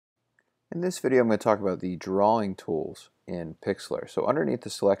In this video, I'm going to talk about the drawing tools in Pixlr. So underneath the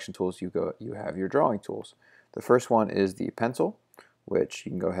selection tools, you have your drawing tools. The first one is the pencil, which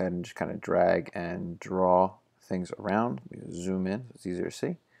you can go ahead and just kind of drag and draw things around. Let me zoom in so it's easier to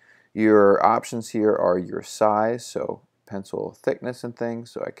see. Your options here are your size, so pencil thickness and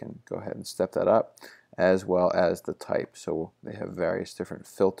things, so I can go ahead and step that up, as well as the type. So they have various different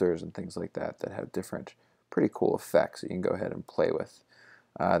filters and things like that that have different pretty cool effects that you can go ahead and play with.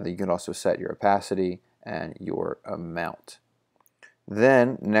 You can also set your opacity and your amount.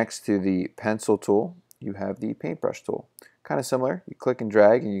 Then next to the pencil tool, you have the paintbrush tool. Kind of similar. You click and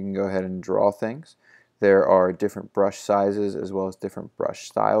drag and you can go ahead and draw things. There are different brush sizes as well as different brush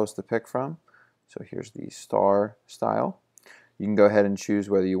styles to pick from. So here's the star style. You can go ahead and choose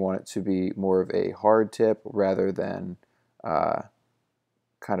whether you want it to be more of a hard tip rather than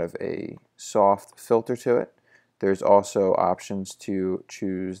kind of a soft filter to it. There's also options to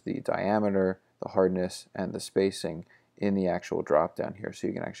choose the diameter, the hardness, and the spacing in the actual drop down here, so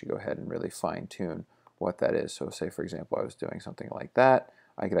you can actually go ahead and really fine tune what that is. So say for example I was doing something like that,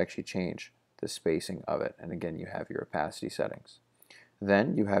 I could actually change the spacing of it, and again you have your opacity settings.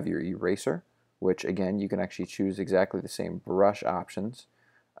 Then you have your eraser, which again you can actually choose exactly the same brush options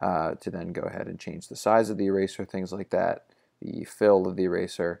to then go ahead and change the size of the eraser, things like that, the fill of the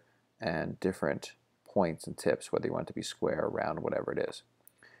eraser, and different points and tips, whether you want it to be square, round, whatever it is.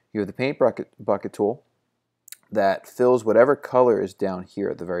 You have the paint bucket tool that fills whatever color is down here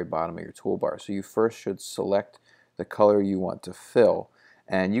at the very bottom of your toolbar. So you first should select the color you want to fill,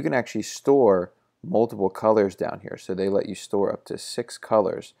 and you can actually store multiple colors down here. So they let you store up to 6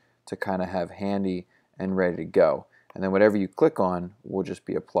 colors to kind of have handy and ready to go. And then whatever you click on will just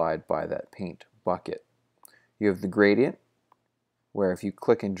be applied by that paint bucket. You have the gradient, where if you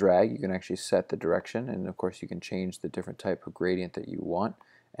click and drag you can actually set the direction, and of course you can change the different type of gradient that you want,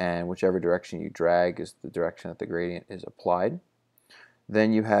 and whichever direction you drag is the direction that the gradient is applied.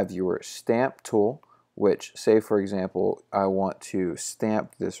 Then you have your stamp tool, which say for example I want to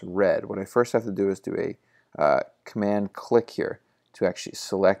stamp this red. What I first have to do is do a command click here to actually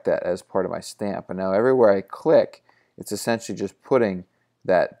select that as part of my stamp, and now everywhere I click it's essentially just putting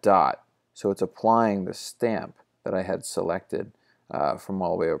that dot, so it's applying the stamp that I had selected from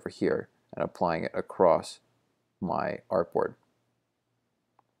all the way over here and applying it across my artboard.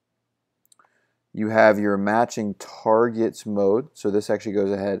 You have your matching targets mode, so this actually goes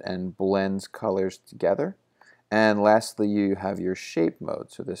ahead and blends colors together. And lastly, you have your shape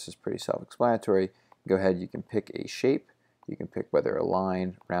mode, so this is pretty self-explanatory. Go ahead, you can pick a shape. You can pick whether a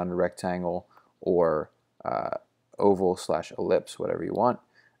line, round, rectangle, or oval / ellipse, whatever you want.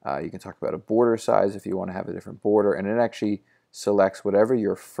 You can talk about a border size if you want to have a different border, and it actually selects whatever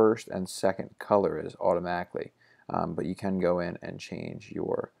your first and second color is automatically, but you can go in and change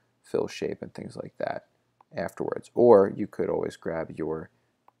your fill shape and things like that afterwards, or you could always grab your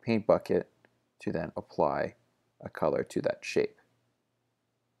paint bucket to then apply a color to that shape.